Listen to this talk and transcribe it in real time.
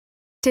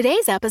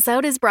Today's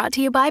episode is brought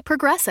to you by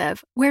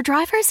Progressive, where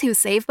drivers who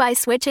save by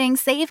switching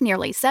save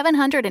nearly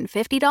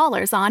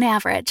 $750 on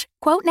average.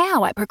 Quote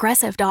now at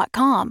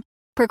Progressive.com.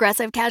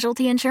 Progressive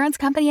Casualty Insurance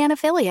Company and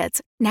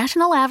Affiliates.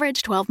 National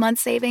average 12-month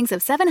savings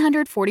of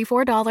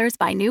 $744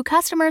 by new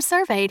customers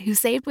surveyed who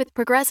saved with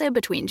Progressive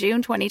between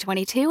June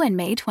 2022 and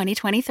May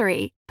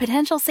 2023.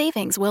 Potential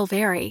savings will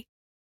vary.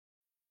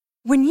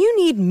 When you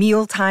need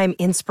mealtime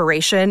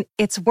inspiration,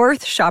 it's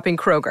worth shopping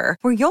Kroger,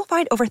 where you'll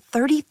find over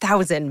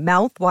 30,000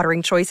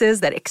 mouth-watering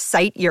choices that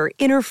excite your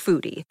inner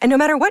foodie. And no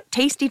matter what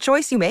tasty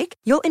choice you make,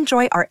 you'll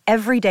enjoy our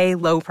everyday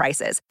low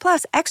prices,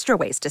 plus extra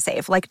ways to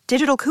save, like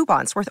digital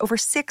coupons worth over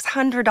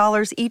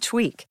 $600 each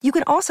week. You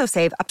can also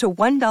save up to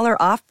 $1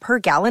 off per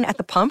gallon at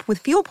the pump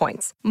with fuel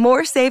points.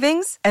 More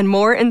savings and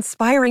more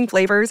inspiring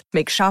flavors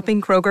make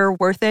shopping Kroger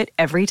worth it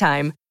every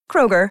time.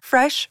 Kroger,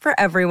 fresh for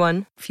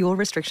everyone. Fuel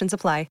restrictions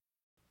apply.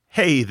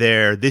 Hey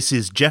there, this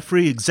is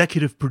Jeffrey,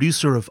 executive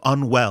producer of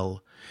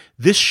Unwell.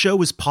 This show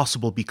is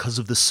possible because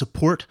of the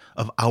support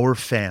of our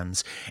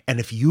fans, and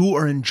if you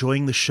are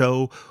enjoying the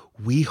show,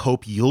 we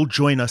hope you'll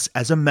join us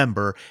as a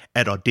member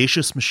at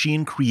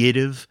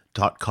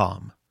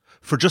audaciousmachinecreative.com.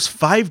 For just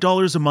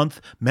 $5 a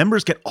month,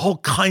 members get all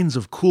kinds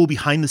of cool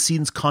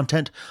behind-the-scenes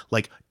content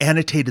like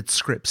annotated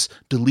scripts,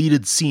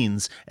 deleted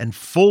scenes, and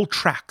full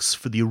tracks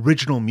for the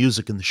original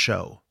music in the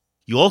show.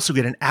 You also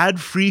get an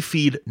ad-free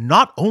feed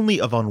not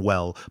only of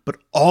Unwell, but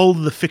all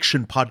the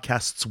fiction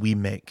podcasts we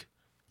make.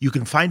 You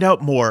can find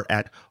out more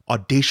at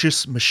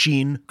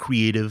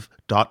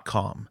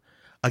audaciousmachinecreative.com.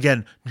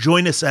 Again,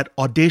 join us at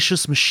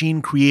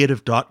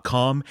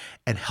audaciousmachinecreative.com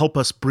and help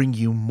us bring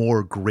you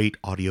more great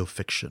audio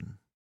fiction.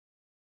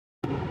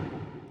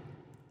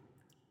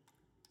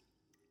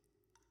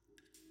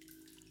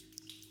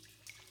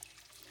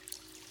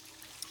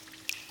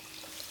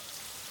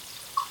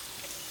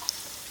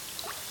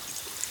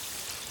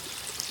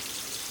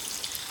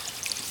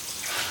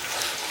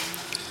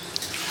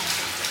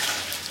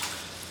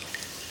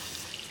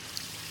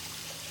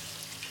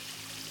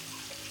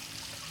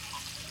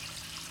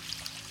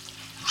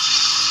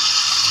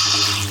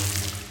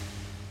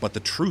 But the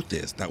truth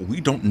is that we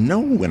don't know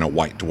when a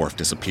white dwarf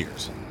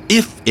disappears.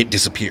 If it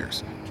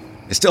disappears.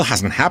 It still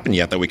hasn't happened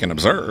yet that we can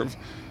observe.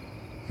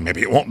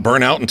 Maybe it won't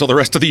burn out until the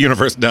rest of the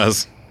universe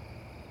does.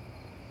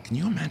 Can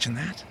you imagine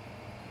that?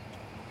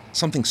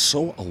 Something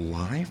so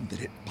alive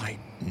that it might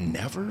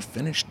never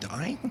finish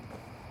dying?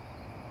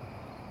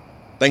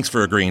 Thanks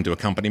for agreeing to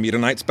accompany me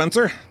tonight,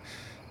 Spencer.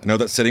 I know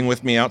that sitting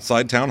with me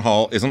outside Town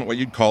Hall isn't what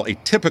you'd call a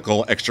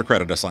typical extra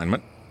credit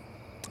assignment.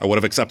 I would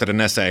have accepted an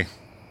essay.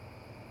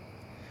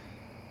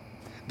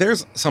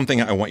 There's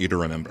something I want you to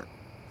remember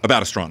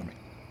about astronomy.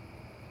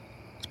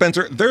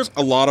 Spencer, there's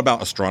a lot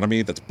about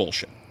astronomy that's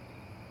bullshit.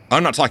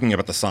 I'm not talking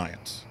about the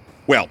science.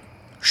 Well,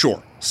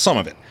 sure, some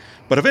of it.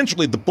 But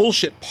eventually the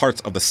bullshit parts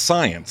of the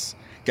science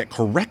get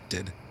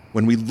corrected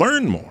when we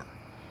learn more.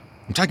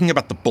 I'm talking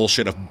about the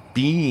bullshit of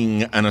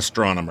being an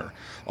astronomer.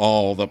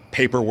 All the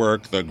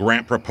paperwork, the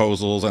grant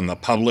proposals, and the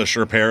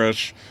publisher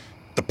perish.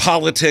 The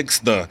politics,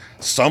 the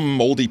some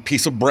moldy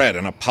piece of bread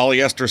in a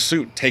polyester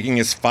suit taking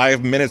his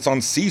 5 minutes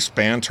on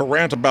C-SPAN to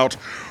rant about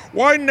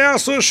why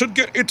NASA should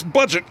get its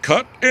budget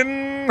cut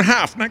in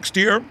half next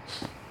year.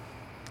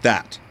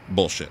 That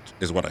bullshit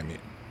is what I mean.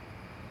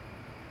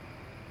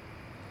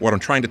 What I'm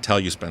trying to tell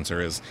you, Spencer,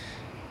 is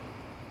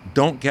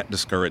don't get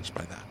discouraged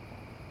by that.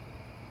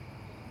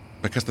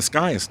 Because the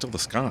sky is still the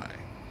sky.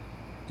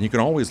 And you can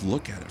always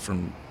look at it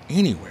from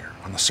anywhere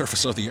on the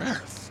surface of the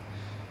earth.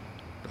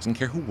 Doesn't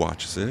care who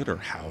watches it, or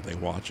how they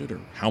watch it, or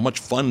how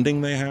much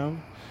funding they have,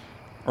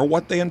 or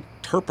what they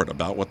interpret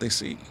about what they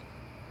see.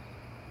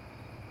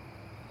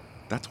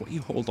 That's what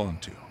you hold on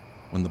to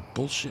when the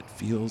bullshit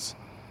feels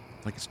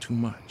like it's too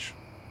much.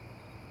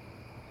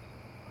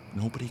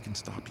 Nobody can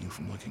stop you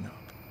from looking up.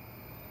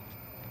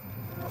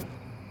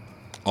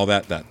 All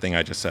that thing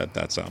I just said,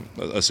 that's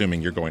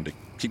assuming you're going to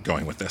keep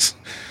going with this.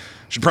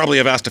 Should probably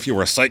have asked if you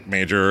were a psych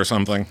major or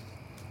something.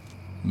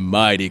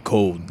 Mighty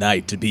cold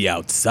night to be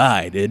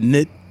outside, isn't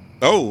it?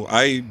 Oh,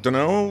 I don't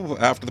know.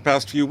 After the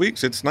past few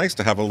weeks, it's nice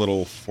to have a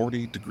little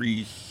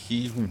 40-degree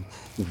heat.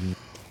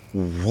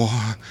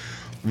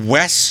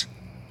 Wes?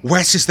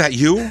 Wes, is that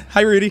you?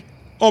 Hi, Rudy.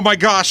 Oh my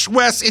gosh,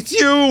 Wes, it's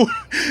you!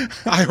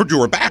 I heard you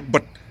were back,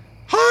 but...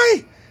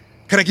 Hi!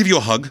 Can I give you a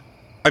hug?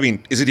 I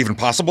mean, is it even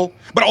possible?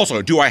 But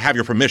also, do I have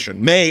your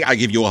permission? May I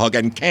give you a hug,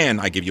 and can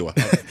I give you a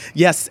hug?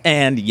 Yes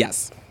and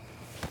yes.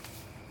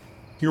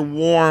 You're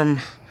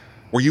warm.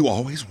 Were you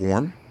always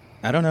warm?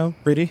 I don't know,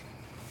 Rudy.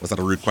 Was that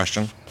a rude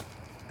question?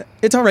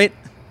 It's all right.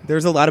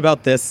 There's a lot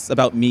about this,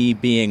 about me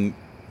being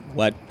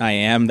what I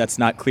am, that's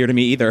not clear to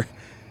me either.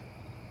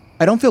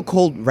 I don't feel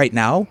cold right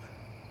now,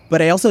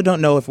 but I also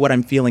don't know if what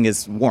I'm feeling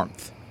is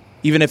warmth,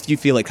 even if you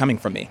feel it coming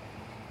from me.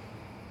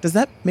 Does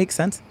that make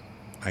sense?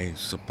 I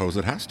suppose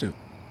it has to.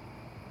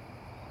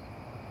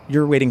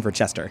 You're waiting for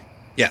Chester.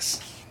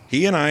 Yes.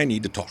 He and I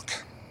need to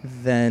talk.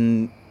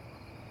 Then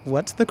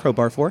what's the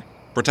crowbar for?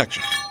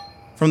 Protection.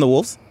 From the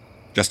wolves?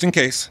 Just in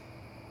case.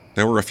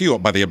 There were a few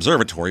up by the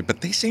observatory,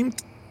 but they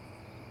seemed...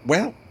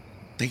 well,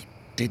 they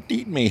didn't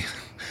eat me.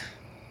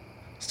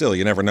 Still,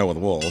 you never know with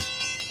wolves.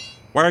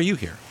 Why are you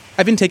here?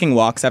 I've been taking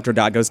walks after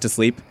Dot goes to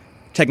sleep,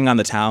 checking on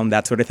the town,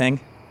 that sort of thing,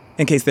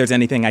 in case there's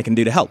anything I can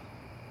do to help.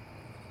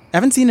 I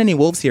haven't seen any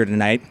wolves here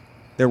tonight.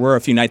 There were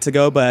a few nights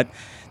ago, but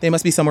they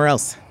must be somewhere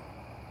else.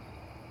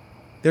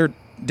 They're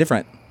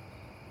different.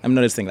 I'm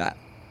noticing that.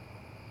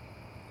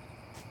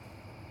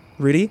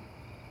 Rudy?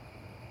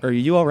 Are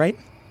you all right?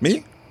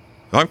 Me?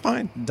 I'm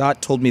fine.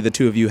 Dot told me the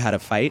two of you had a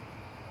fight.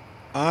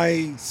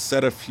 I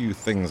said a few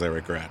things I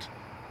regret.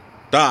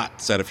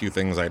 Dot said a few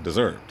things I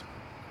deserved.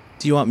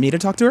 Do you want me to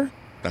talk to her?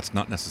 That's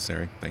not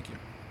necessary, thank you.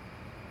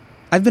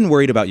 I've been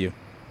worried about you.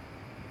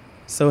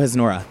 So has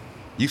Nora.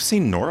 You've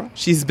seen Nora?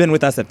 She's been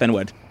with us at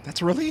Fenwood.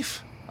 That's a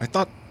relief. I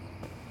thought...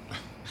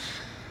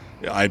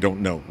 I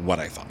don't know what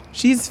I thought.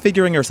 She's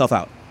figuring herself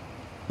out.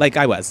 Like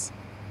I was.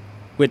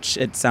 Which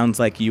it sounds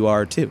like you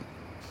are too.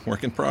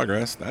 Work in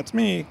progress, that's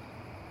me.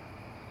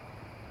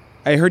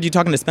 I heard you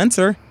talking to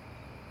Spencer.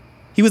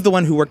 He was the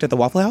one who worked at the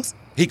Waffle House?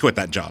 He quit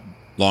that job.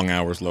 Long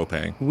hours, low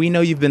pay. We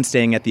know you've been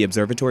staying at the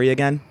observatory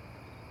again.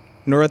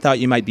 Nora thought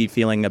you might be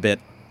feeling a bit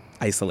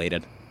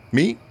isolated.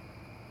 Me?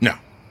 No.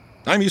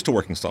 I'm used to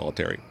working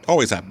solitary.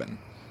 Always have been.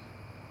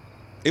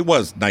 It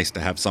was nice to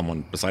have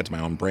someone besides my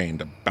own brain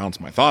to bounce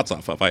my thoughts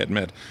off of, I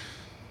admit.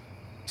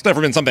 It's never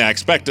been something I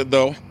expected,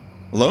 though.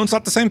 Alone's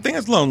not the same thing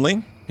as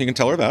lonely. You can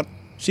tell her that.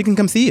 She can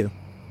come see you.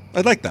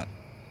 I'd like that.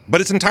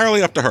 But it's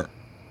entirely up to her.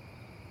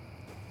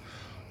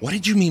 What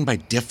did you mean by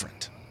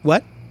different?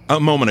 What? A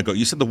moment ago,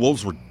 you said the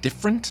wolves were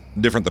different?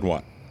 Different than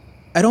what?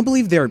 I don't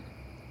believe they're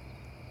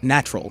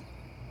natural.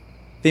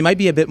 They might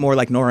be a bit more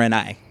like Nora and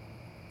I.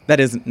 That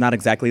is, not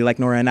exactly like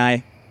Nora and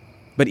I,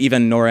 but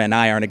even Nora and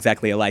I aren't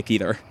exactly alike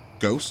either.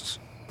 Ghosts?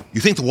 You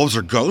think the wolves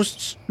are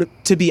ghosts?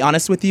 To be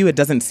honest with you, it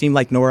doesn't seem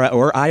like Nora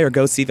or I are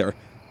ghosts either.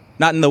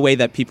 Not in the way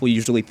that people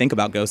usually think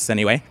about ghosts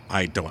anyway.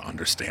 I don't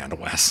understand,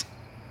 Wes.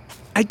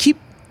 I keep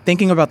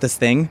thinking about this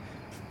thing,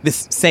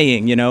 this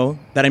saying,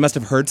 that I must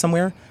have heard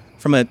somewhere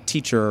from a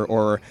teacher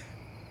or...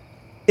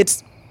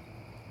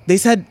 They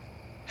said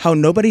how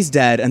nobody's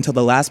dead until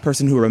the last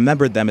person who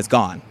remembered them is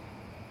gone.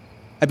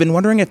 I've been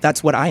wondering if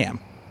that's what I am.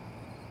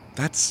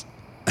 That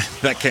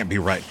can't be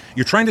right.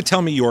 You're trying to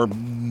tell me your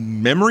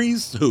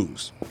memories?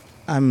 Whose?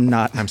 I'm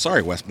not... I'm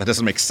sorry, Wes, but that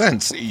doesn't make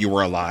sense. You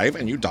were alive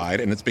and you died,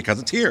 and it's because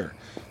it's here.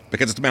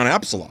 Because it's Mount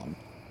Absalom.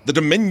 The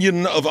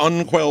dominion of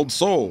unquelled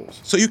souls.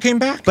 So you came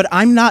back. But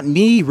I'm not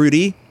me,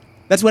 Rudy.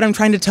 That's what I'm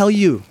trying to tell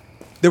you.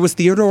 There was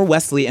Theodore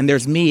Wesley, and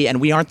there's me, and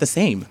we aren't the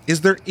same.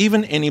 Is there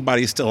even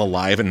anybody still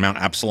alive in Mount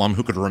Absalom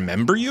who could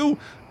remember you?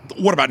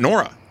 What about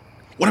Nora?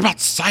 What about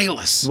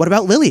Silas? What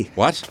about Lily?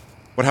 What?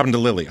 What happened to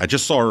Lily? I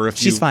just saw her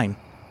She's fine.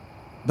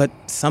 But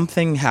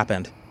something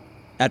happened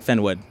at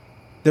Fenwood.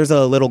 There's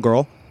a little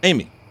girl.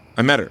 Amy.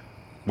 I met her.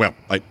 Well,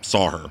 I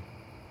saw her.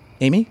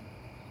 Amy?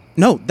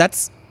 No,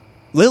 that's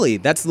Lily.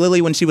 That's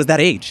Lily when she was that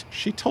age.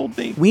 She told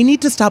me. We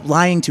need to stop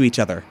lying to each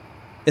other.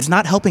 It's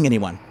not helping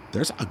anyone.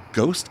 There's a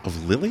ghost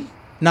of Lily?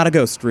 Not a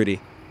ghost, Rudy.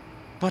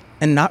 But...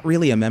 And not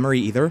really a memory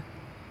either.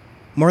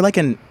 More like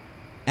an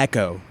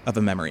echo of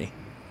a memory.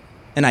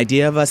 An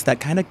idea of us that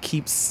kind of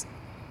keeps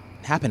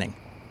happening.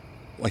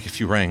 Like if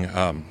you rang,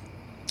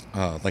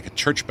 like a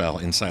church bell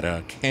inside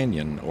a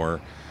canyon,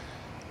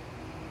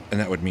 and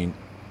that would mean...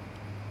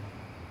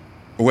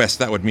 Wes,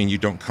 that would mean you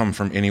don't come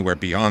from anywhere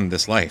beyond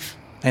this life.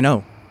 I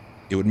know.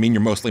 It would mean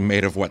you're mostly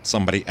made of what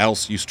somebody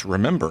else used to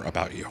remember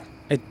about you.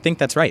 I think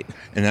that's right.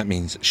 And that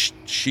means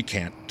she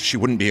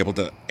wouldn't be able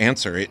to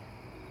answer. It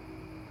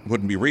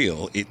wouldn't be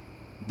real. It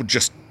would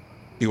just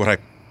be what I...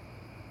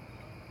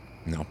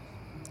 No.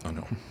 Oh,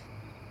 no.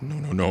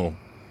 No.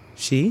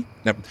 She?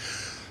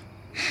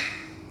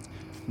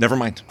 Never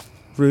mind.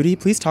 Rudy,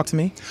 please talk to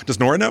me. Does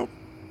Nora know?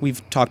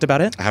 We've talked about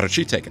it. How did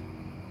she take it?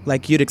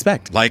 Like you'd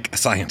expect. Like a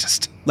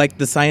scientist. Like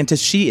the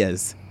scientist she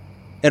is.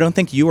 I don't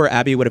think you or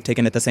Abby would have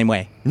taken it the same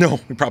way. No,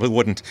 we probably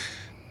wouldn't.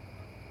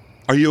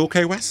 Are you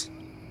okay, Wes?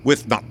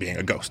 With not being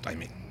a ghost, I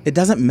mean. It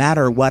doesn't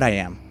matter what I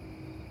am,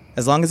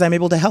 as long as I'm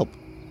able to help.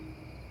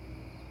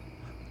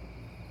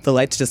 The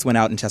lights just went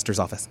out in Chester's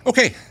office.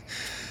 Okay.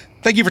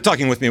 Thank you for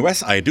talking with me,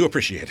 Wes. I do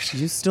appreciate it.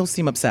 You still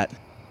seem upset.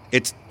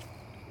 It's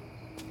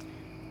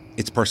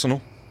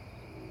personal.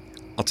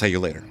 I'll tell you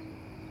later.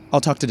 I'll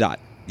talk to Dot.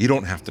 You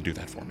don't have to do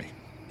that for me.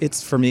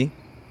 It's for me,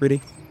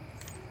 Rudy.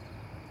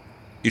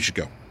 You should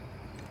go.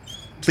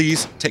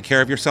 Please take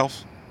care of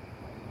yourself.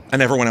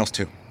 And everyone else,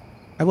 too.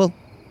 I will.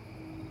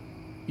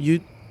 You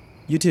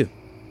too.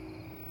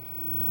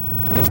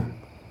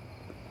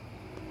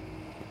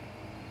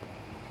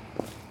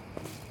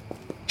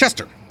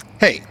 Chester,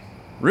 hey.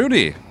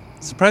 Rudy,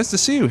 surprised to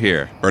see you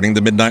here. Burning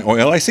the midnight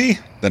oil, I see.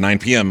 The 9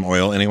 p.m.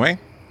 oil, anyway.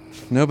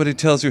 Nobody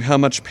tells you how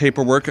much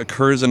paperwork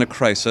occurs in a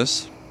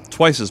crisis.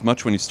 Twice as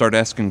much when you start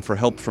asking for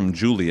help from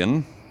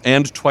Julian.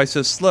 And twice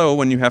as slow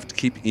when you have to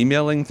keep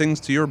emailing things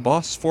to your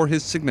boss for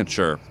his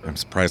signature. I'm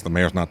surprised the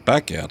mayor's not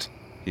back yet.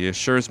 He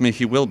assures me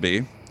he will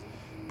be.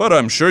 But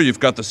I'm sure you've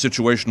got the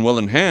situation well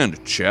in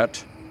hand,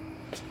 Chet.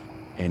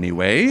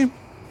 Anyway,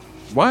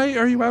 why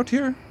are you out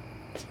here?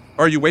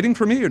 Are you waiting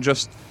for me or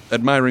just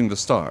admiring the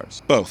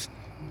stars? Both.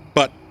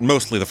 But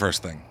mostly the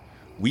first thing.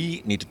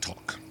 We need to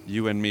talk.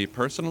 You and me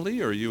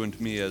personally, or you and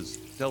me as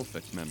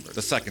Delphic members?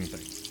 The second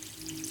thing.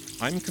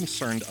 I'm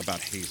concerned about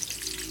Hazel.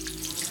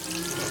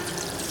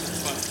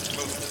 But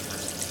mostly the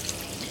first thing.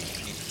 We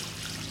need to talk.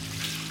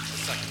 The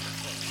second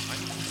thing.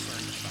 I'm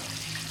concerned about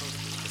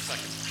mostly the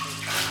second thing.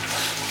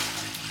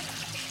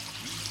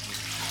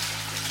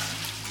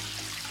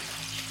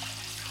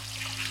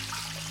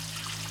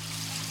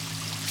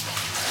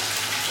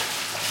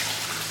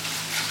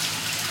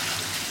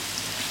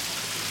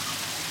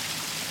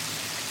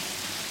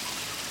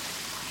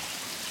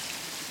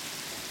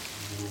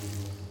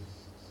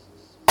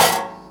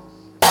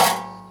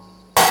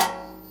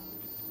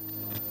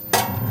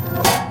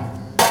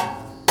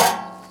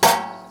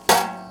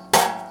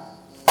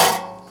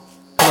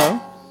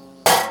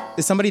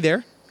 Is somebody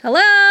there?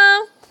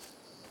 Hello?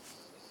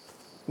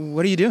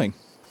 What are you doing?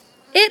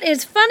 It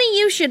is funny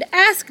you should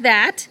ask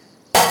that.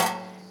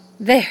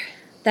 There,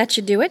 that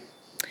should do it.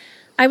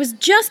 I was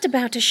just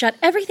about to shut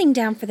everything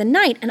down for the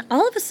night, and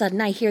all of a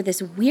sudden I hear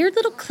this weird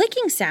little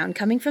clicking sound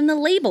coming from the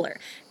labeler.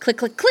 Click,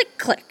 click, click,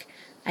 click.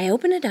 I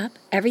open it up,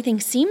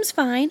 everything seems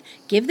fine,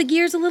 give the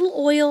gears a little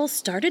oil,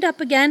 start it up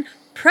again.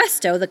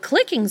 Presto, the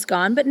clicking's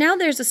gone, but now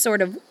there's a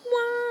sort of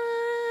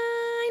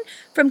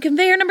from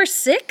conveyor number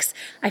 6.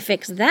 I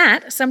fix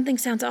that. Something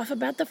sounds off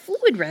about the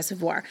fluid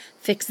reservoir.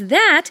 Fix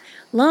that.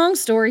 Long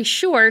story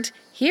short,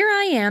 here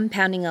I am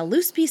pounding a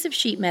loose piece of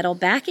sheet metal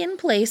back in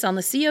place on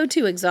the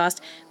CO2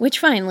 exhaust, which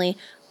finally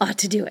ought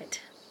to do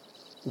it.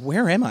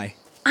 Where am I?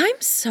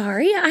 I'm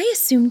sorry. I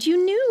assumed you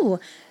knew.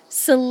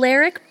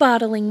 Solaric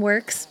Bottling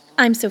Works.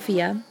 I'm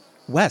Sophia.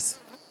 Wes.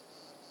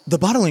 The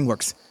Bottling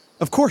Works.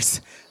 Of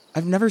course.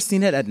 I've never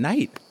seen it at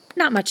night.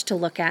 Not much to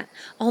look at,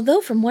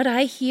 although from what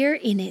I hear,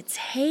 in its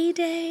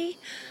heyday,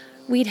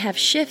 we'd have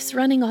shifts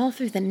running all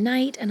through the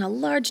night and a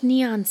large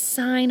neon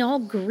sign, all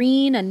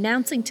green,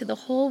 announcing to the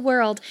whole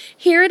world,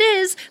 here it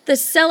is, the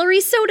celery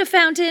soda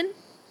fountain.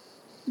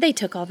 They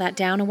took all that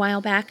down a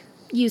while back,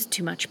 used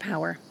too much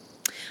power.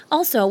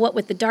 Also, what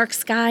with the dark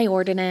sky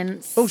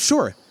ordinance... Oh,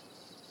 sure.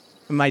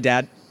 My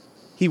dad,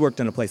 he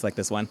worked in a place like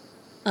this one.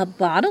 A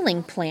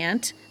bottling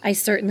plant? I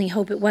certainly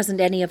hope it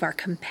wasn't any of our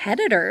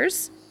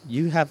competitors.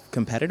 You have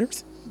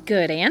competitors?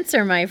 Good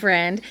answer, my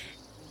friend.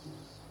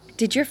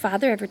 Did your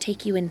father ever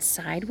take you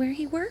inside where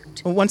he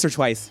worked? Once or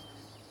twice.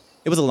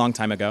 It was a long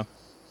time ago.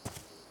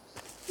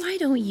 Why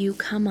don't you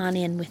come on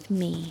in with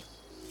me?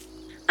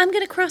 I'm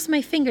going to cross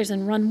my fingers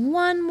and run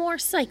one more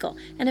cycle,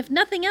 and if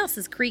nothing else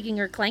is creaking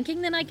or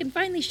clanking, then I can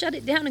finally shut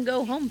it down and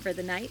go home for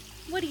the night.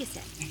 What do you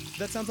say?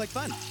 That sounds like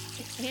fun.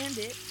 And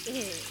it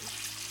is.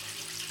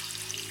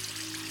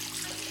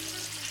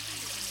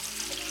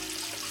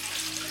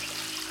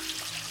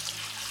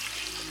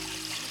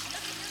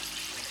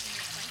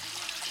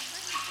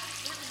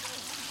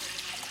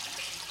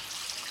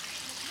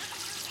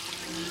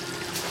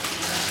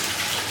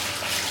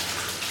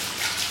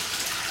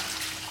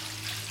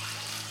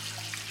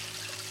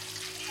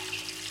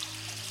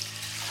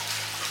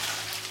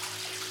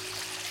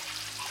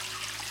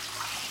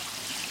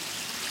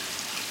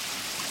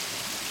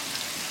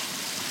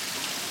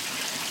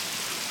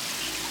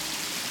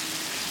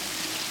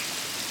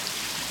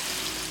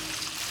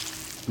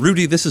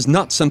 Rudy, this is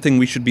not something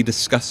we should be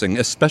discussing,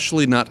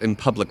 especially not in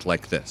public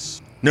like this.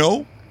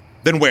 No?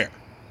 Then where?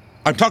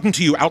 I'm talking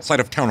to you outside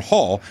of town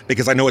hall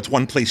because I know it's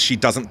one place she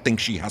doesn't think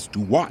she has to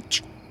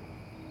watch.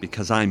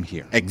 Because I'm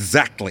here.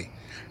 Exactly.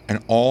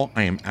 And all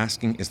I am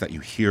asking is that you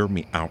hear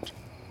me out.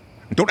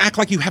 Don't act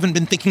like you haven't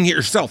been thinking it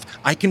yourself.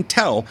 I can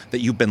tell that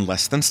you've been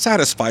less than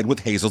satisfied with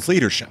Hazel's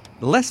leadership.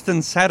 Less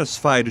than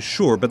satisfied,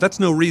 sure, but that's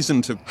no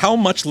reason to... How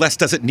much less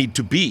does it need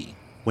to be?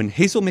 When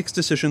Hazel makes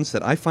decisions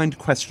that I find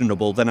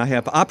questionable, then I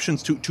have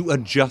options to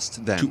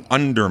adjust them. To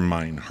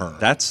undermine her.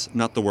 That's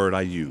not the word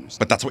I used.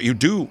 But that's what you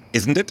do,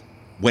 isn't it?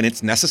 When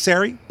it's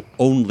necessary?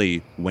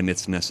 Only when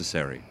it's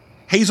necessary.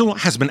 Hazel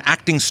has been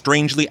acting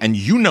strangely, and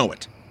you know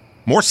it.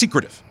 More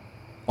secretive.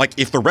 Like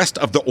if the rest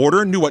of the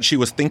Order knew what she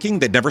was thinking,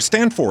 they'd never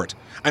stand for it.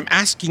 I'm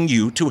asking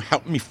you to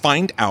help me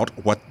find out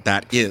what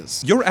that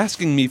is. You're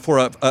asking me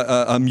for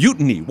a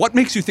mutiny. What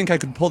makes you think I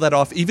could pull that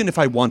off even if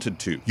I wanted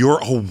to? You're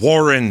a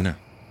Warren.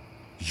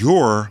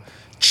 You're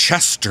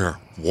Chester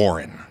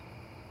Warren.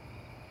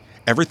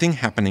 Everything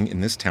happening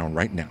in this town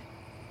right now.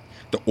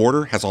 The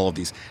Order has all of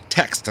these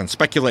texts and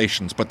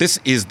speculations, but this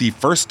is the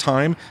first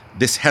time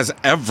this has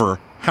ever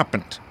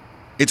happened.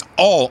 It's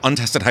all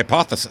untested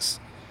hypothesis.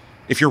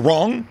 If you're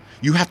wrong,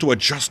 you have to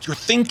adjust your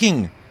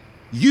thinking.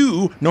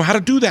 You know how to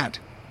do that.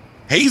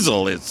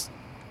 Hazel is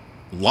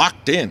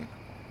locked in.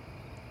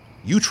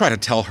 You try to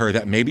tell her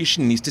that maybe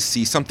she needs to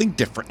see something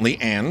differently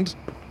and...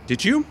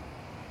 Did you?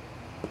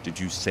 Did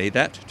you say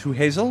that to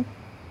Hazel?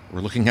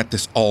 We're looking at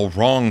this all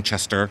wrong,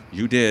 Chester.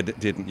 You did,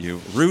 didn't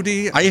you?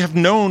 Rudy, I have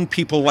known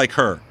people like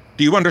her.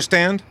 Do you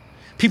understand?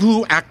 People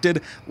who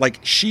acted like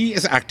she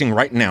is acting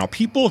right now.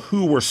 People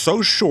who were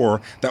so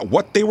sure that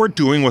what they were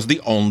doing was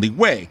the only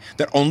way,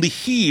 that only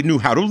he knew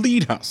how to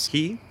lead us.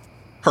 He?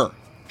 Her.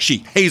 She.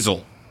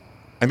 Hazel.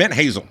 I meant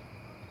Hazel.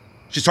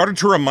 She started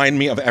to remind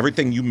me of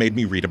everything you made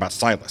me read about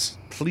Silas.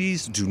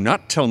 Please do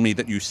not tell me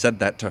that you said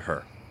that to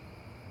her.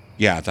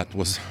 Yeah, that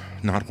was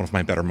not one of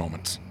my better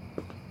moments.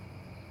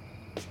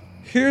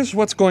 Here's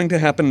what's going to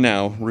happen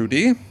now,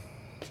 Rudy.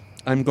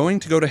 I'm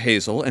going to go to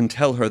Hazel and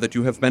tell her that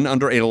you have been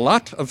under a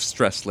lot of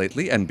stress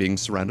lately, and being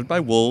surrounded by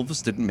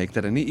wolves didn't make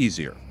that any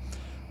easier.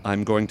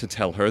 I'm going to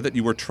tell her that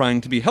you were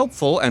trying to be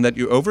helpful and that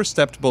you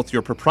overstepped both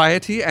your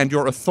propriety and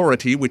your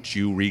authority, which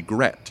you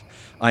regret.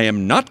 I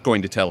am not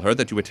going to tell her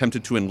that you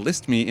attempted to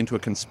enlist me into a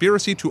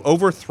conspiracy to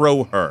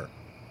overthrow her.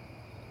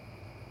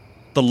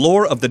 The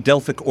lore of the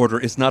Delphic Order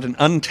is not an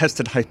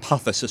untested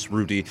hypothesis,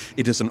 Rudy.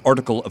 It is an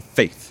article of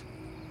faith.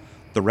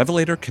 The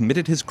Revelator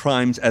committed his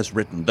crimes as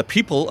written. The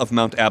people of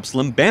Mount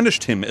Absalom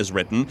banished him as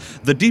written.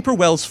 The deeper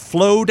wells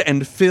flowed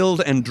and filled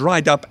and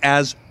dried up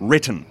as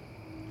written.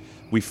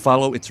 We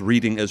follow its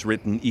reading as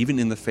written even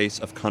in the face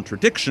of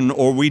contradiction,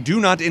 or we do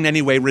not in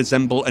any way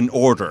resemble an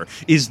order.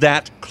 Is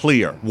that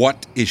clear?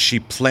 What is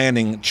she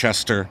planning,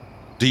 Chester?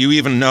 Do you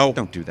even know?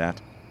 Don't do that.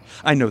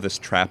 I know this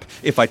trap.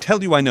 If I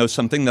tell you I know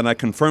something, then I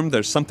confirm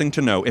there's something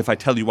to know. If I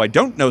tell you I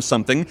don't know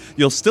something,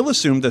 you'll still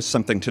assume there's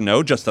something to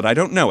know, just that I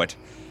don't know it.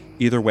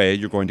 Either way,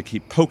 you're going to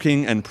keep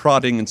poking and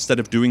prodding instead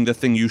of doing the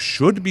thing you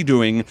should be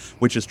doing,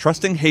 which is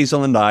trusting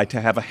Hazel and I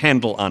to have a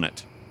handle on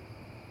it.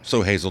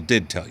 So Hazel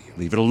did tell you.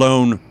 Leave it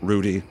alone,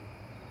 Rudy.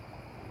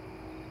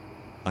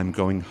 I'm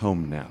going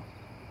home now.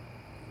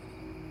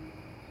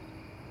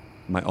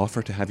 My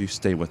offer to have you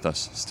stay with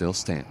us still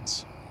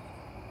stands.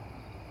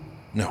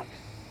 No.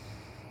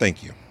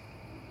 Thank you.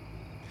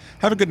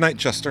 Have a good night,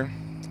 Chester.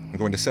 I'm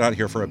going to sit out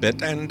here for a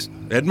bit and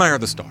admire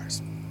the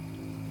stars.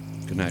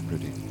 Good night,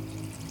 Rudy.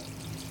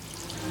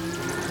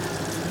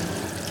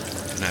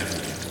 Good night,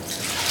 Rudy.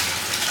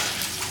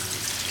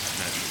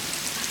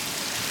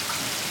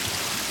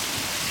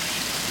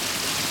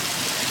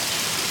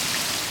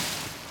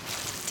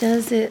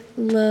 Does it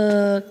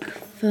look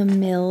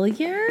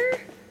familiar?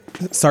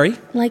 Sorry?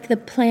 Like the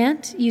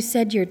plant you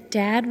said your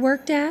dad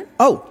worked at?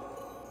 Oh,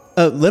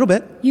 a little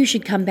bit. You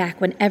should come back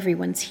when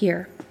everyone's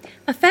here.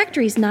 A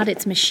factory's not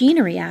its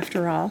machinery,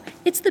 after all.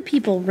 It's the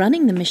people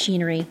running the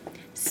machinery.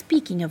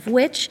 Speaking of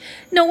which,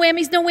 no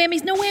whammies, no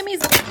whammies, no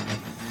whammies.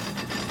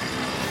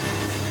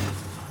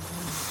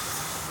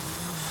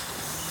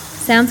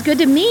 Sounds good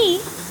to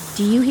me.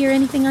 Do you hear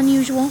anything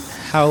unusual?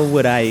 How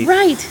would I...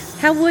 Right.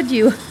 How would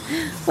you?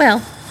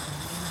 Well,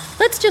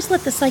 let's just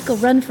let the cycle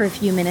run for a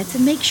few minutes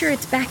and make sure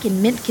it's back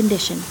in mint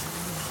condition.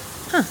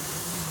 Huh.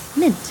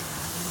 Mint.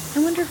 I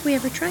wonder if we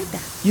ever tried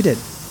that. You did.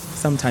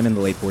 Sometime in the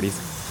late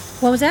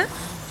 40s. What was that?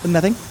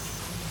 Nothing.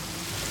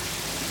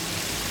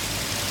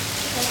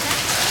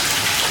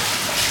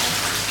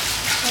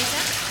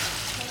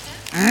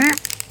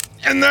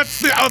 And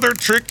that's the other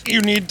trick you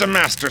need to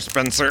master,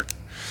 Spencer.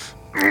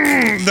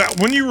 That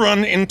when you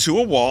run into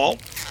a wall,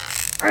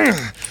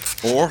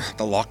 or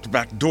the locked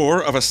back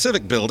door of a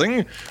civic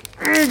building,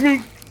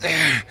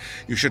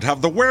 you should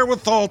have the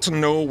wherewithal to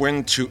know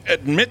when to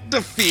admit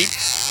defeat,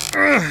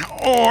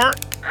 or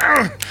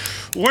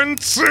when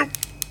to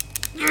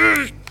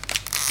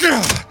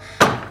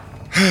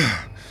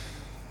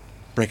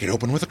break it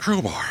open with a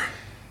crowbar.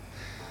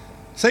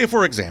 Say,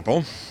 for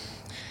example,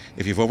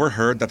 if you've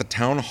overheard that the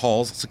town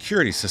hall's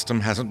security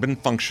system hasn't been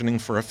functioning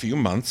for a few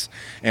months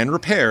and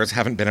repairs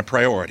haven't been a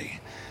priority.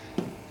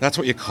 That's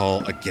what you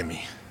call a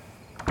gimme.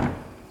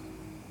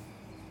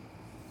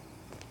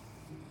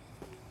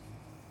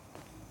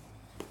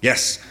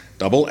 Yes,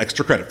 double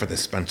extra credit for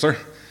this, Spencer.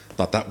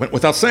 Thought that went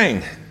without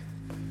saying.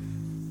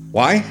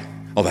 Why?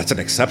 Oh, that's an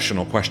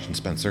exceptional question,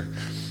 Spencer.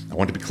 I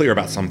want to be clear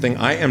about something.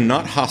 I am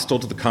not hostile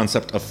to the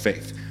concept of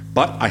faith,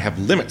 but I have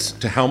limits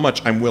to how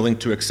much I'm willing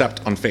to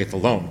accept on faith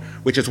alone,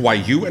 which is why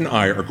you and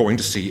I are going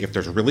to see if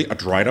there's really a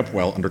dried-up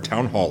well under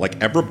Town Hall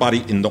like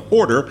everybody in the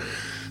Order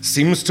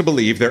seems to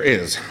believe there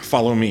is.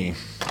 Follow me.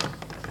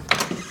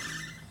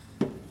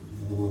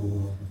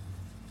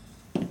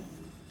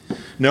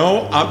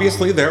 No,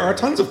 obviously there are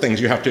tons of things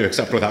you have to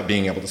accept without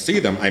being able to see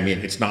them. I mean,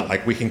 it's not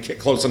like we can get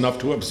close enough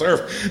to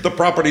observe the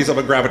properties of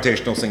a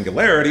gravitational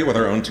singularity with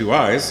our own two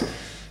eyes.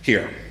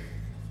 Here.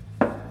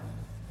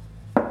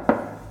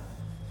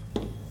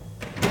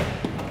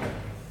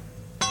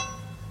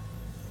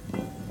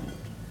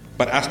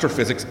 But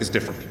astrophysics is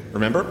different,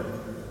 remember?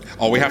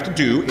 All we have to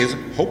do is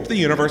hope the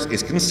universe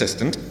is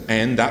consistent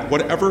and that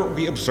whatever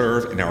we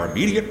observe in our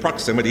immediate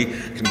proximity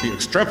can be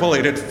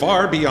extrapolated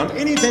far beyond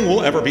anything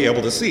we'll ever be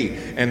able to see.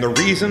 And the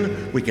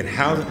reason we can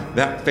have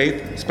that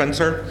faith,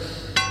 Spencer,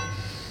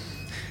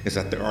 is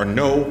that there are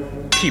no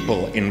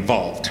people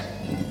involved.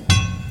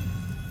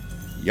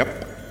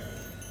 Yep,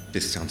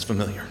 this sounds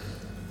familiar.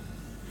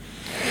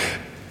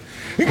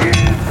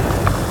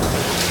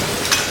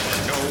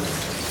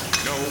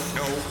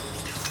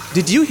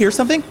 Did you hear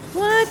something?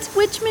 What?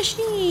 Which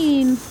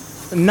machine?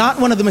 Not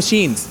one of the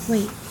machines.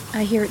 Wait,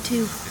 I hear it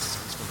too.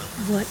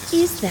 What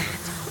is that?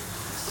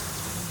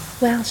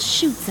 Well,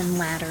 shoots and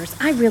ladders.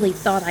 I really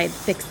thought I had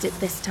fixed it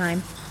this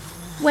time.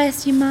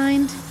 Wes, you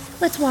mind?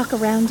 Let's walk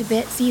around a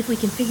bit, see if we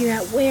can figure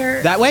out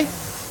where... That way?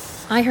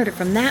 I heard it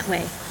from that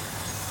way.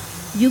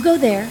 You go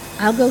there,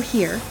 I'll go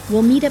here.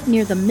 We'll meet up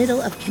near the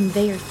middle of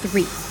conveyor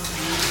 3.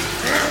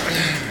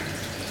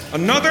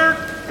 Another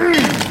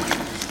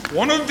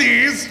one of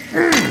these.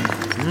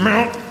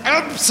 Mount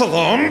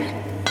Absalom.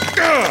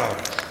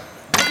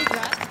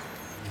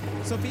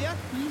 Sophia?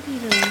 Maybe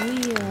the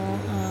wheel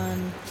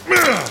on...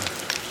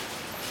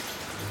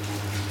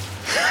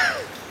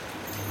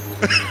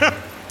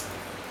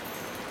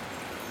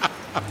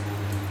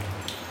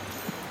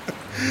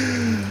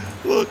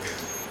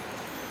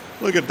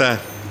 Look at that.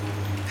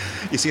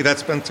 You see that,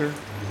 Spencer?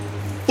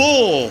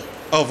 Full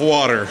of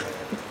water.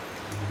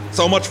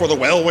 So much for the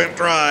well went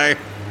dry.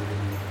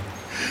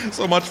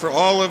 So much for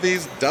all of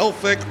these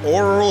Delphic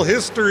oral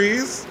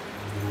histories.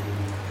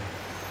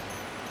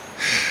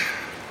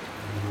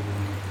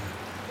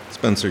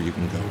 Spencer, you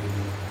can go.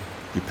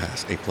 You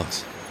pass. A+.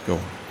 Go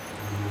on.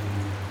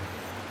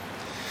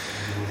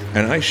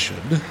 And I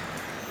should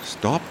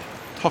stop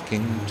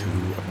talking to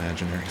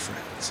imaginary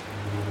friends.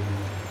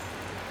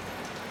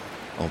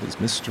 All these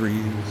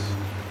mysteries,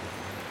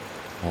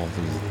 all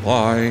these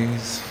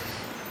lies.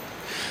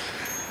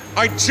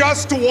 I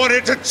just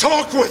wanted to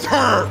talk with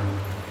her!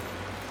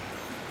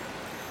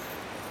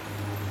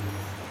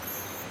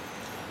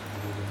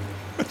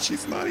 But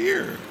she's not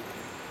here.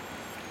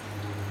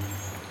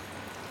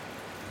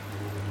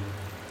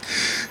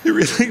 You're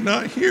really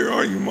not here,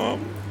 are you,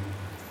 Mom?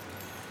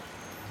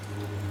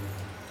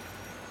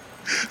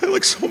 I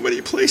looked so many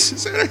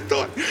places and I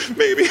thought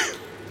maybe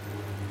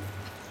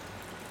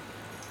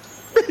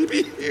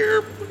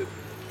here.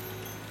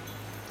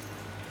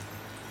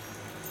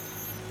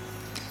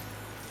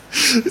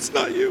 It's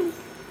not you.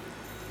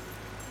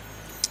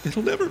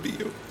 It'll never be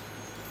you.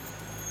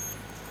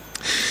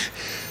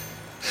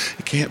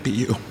 It can't be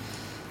you.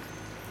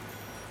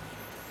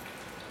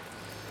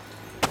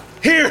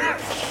 Here!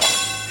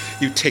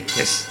 You take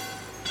this.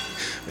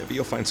 Maybe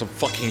you'll find some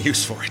fucking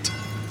use for it.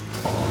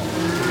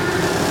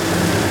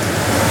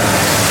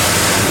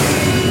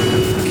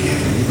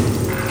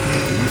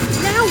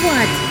 Now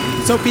what?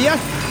 Sophia,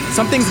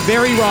 something's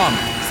very wrong.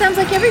 Sounds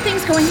like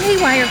everything's going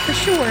haywire for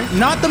sure.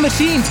 Not the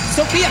machines.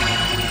 Sophia,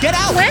 get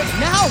out. What?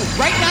 Now,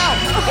 right now.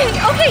 Okay,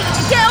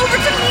 get over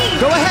to me.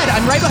 Go ahead,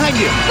 I'm right behind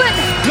you. But...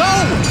 Go!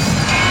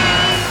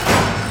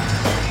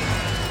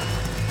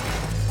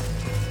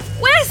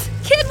 Wes!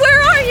 Kid,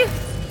 where are you?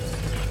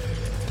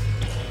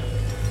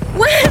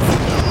 Wes!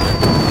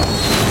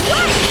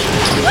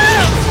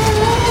 Wes!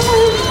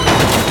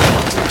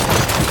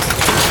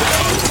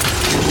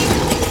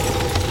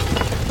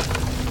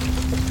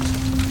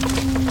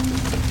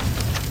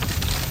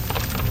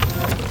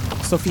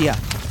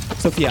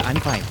 Sophia, I'm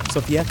fine.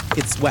 Sophia,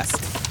 it's Wes.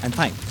 I'm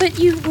fine. But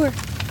you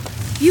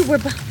were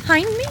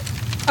behind me?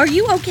 Are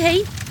you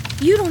okay?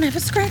 You don't have a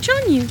scratch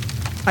on you.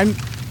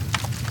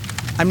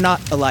 I'm not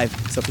alive,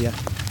 Sophia.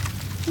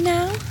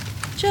 Now?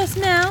 Just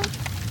now?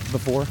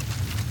 Before?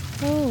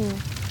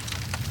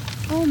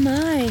 Oh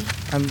my.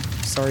 I'm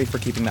sorry for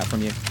keeping that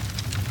from you.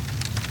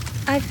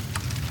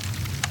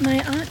 My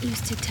aunt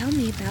used to tell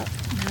me about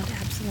Mount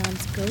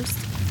Absalom's ghost.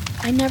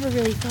 I never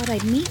really thought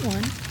I'd meet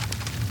one.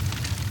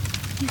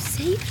 You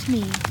saved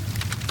me.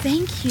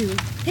 Thank you.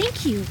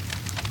 Thank you.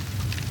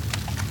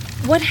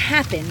 What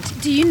happened?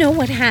 Do you know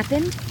what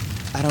happened?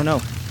 I don't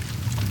know.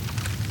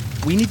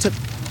 We need to...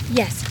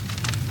 Yes.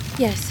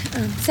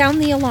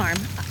 Sound the alarm.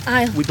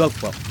 We both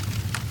will.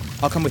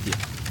 I'll come with you.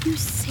 You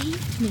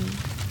saved me.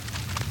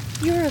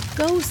 You're a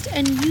ghost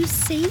and you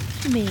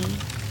saved me.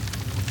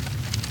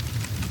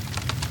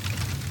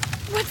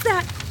 What's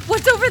that?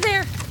 What's over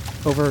there?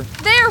 Over...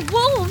 There,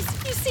 wolves!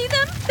 You see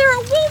them? There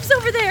are wolves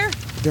over there!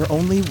 They're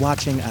only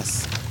watching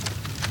us.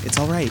 It's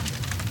all right.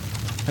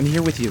 I'm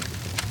here with you.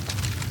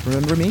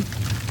 Remember me?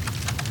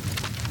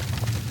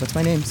 What's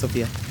my name,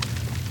 Sophia?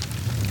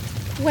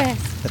 Wes.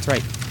 That's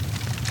right.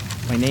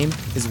 My name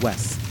is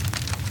Wes.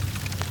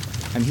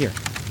 I'm here.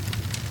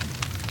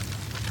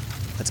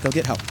 Let's go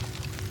get help.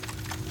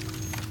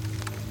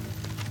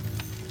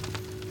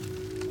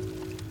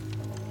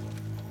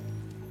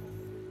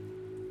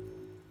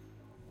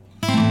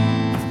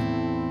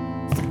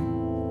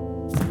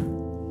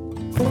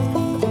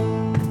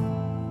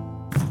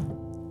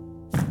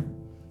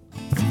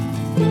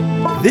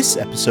 This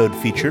episode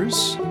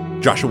features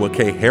Joshua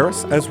K.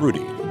 Harris as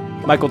Rudy,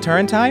 Michael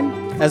Turrentine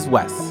as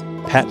Wes.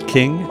 Pat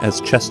King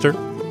as Chester.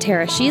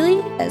 Tara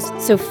Sheely as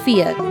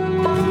Sophia.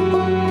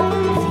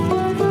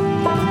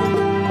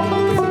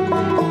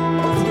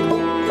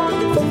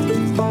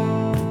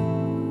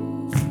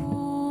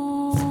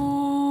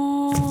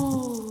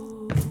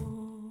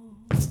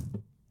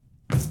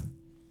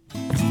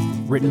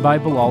 Written by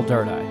Bilal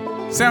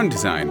Dardai. Sound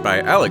design by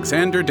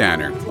Alexander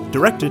Danner.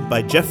 directed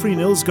by Jeffrey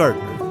Nils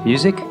Gardner.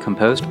 Music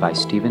composed by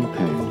Stephen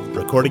Poon.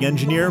 Recording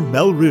engineer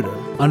Mel Reuter.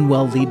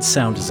 Unwell lead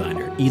sound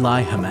designer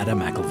Eli Hamada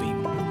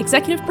McElveen.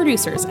 Executive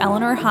producers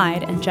Eleanor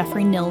Hyde and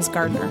Jeffrey Nils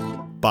Gardner.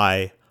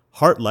 By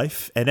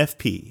Heartlife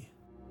NFP.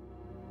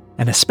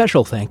 And a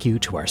special thank you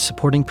to our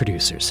supporting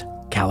producers,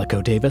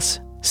 Calico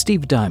Davis,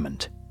 Steve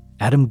Diamond,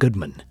 Adam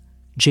Goodman,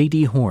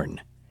 J.D. Horn,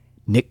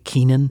 Nick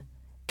Keenan,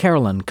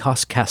 Carolyn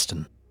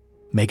Koss-Kasten,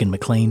 Megan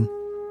McLean,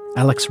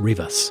 Alex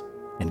Rivas,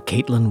 and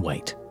Caitlin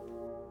White.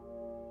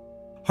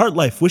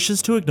 HeartLife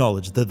wishes to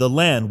acknowledge that the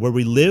land where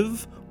we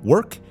live,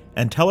 work,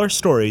 and tell our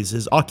stories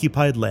is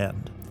occupied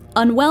land.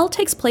 Unwell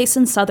takes place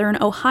in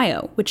southern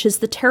Ohio, which is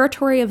the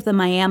territory of the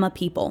Miami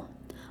people.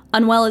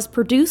 Unwell is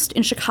produced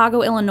in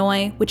Chicago,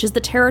 Illinois, which is the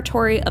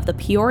territory of the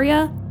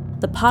Peoria,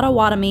 the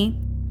Potawatomi,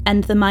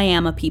 and the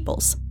Miami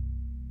peoples.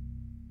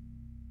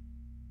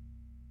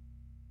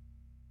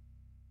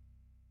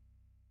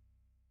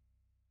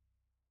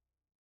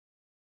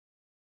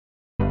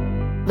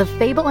 The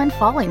Fable and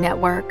Folly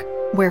Network,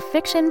 where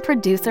fiction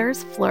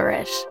producers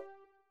flourish.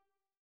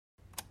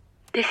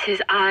 This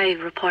is I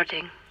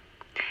reporting.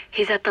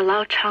 He's at the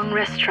Lao Chang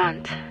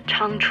restaurant,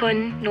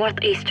 Changchun,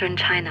 northeastern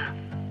China.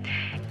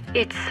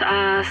 It's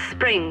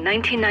spring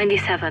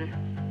 1997.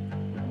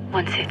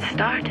 Once it's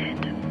started,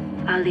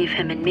 I'll leave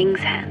him in Ming's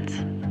hands.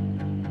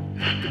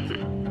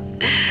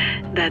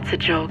 That's a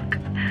joke.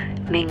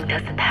 Ming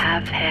doesn't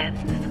have hands.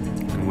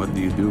 And what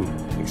do you do,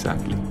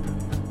 exactly?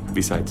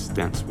 Besides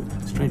dance with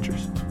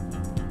strangers?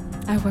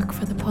 I work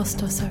for the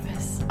postal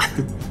service.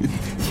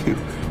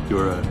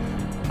 You're a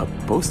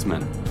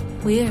postman.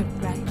 Weird,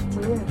 right?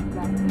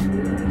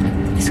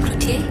 Miss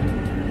Cloutier,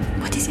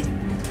 what is it?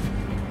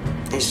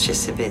 It's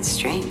just a bit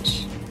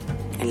strange.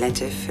 A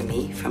letter for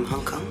me from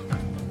Hong Kong.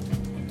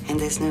 And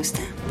there's no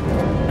stamp.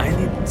 I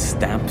need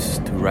stamps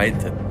to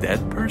write a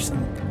dead person?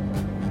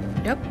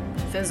 Yep,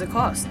 there's a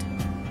cost.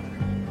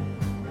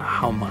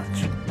 How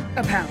much?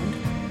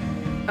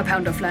 £1. A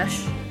pound of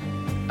flesh.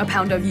 A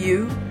pound of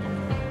you.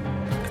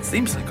 It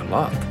seems like a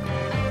lot.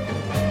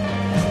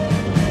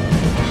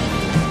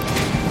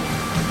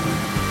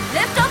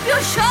 Lift up your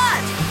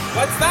shirt!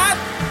 What's that?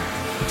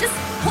 Just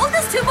hold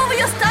this tube over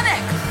your stomach.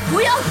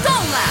 不要动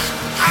了.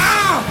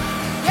 Ow!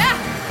 Yeah,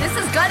 this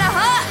is gonna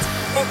hurt.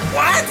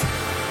 What?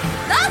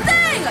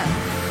 Nothing!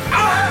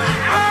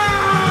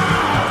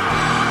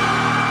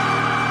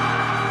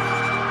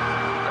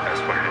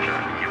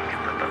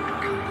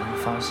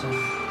 发生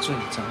最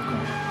糟糕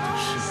的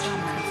事情，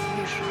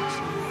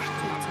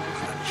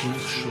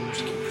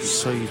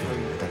衰到我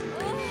的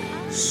地，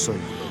衰到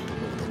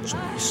我的最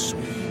衰。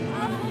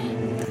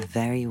 The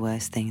very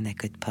worst thing that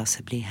could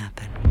possibly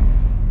happen.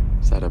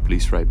 Sada,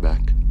 please write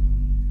back.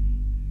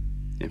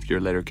 If your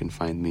letter can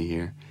find me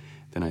here,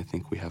 then I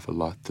think we have a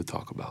lot to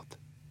talk about.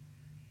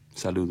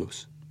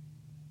 Saludos.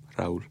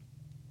 Raúl.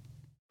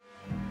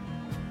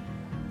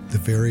 The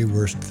very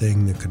worst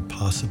thing that could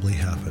possibly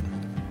happen.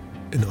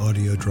 An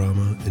audio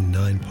drama in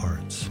 9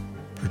 parts,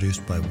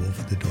 produced by Wolf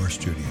at the Door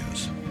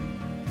Studios.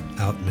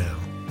 Out now.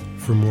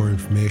 For more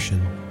information,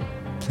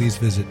 please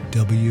visit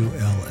WLFDR.com.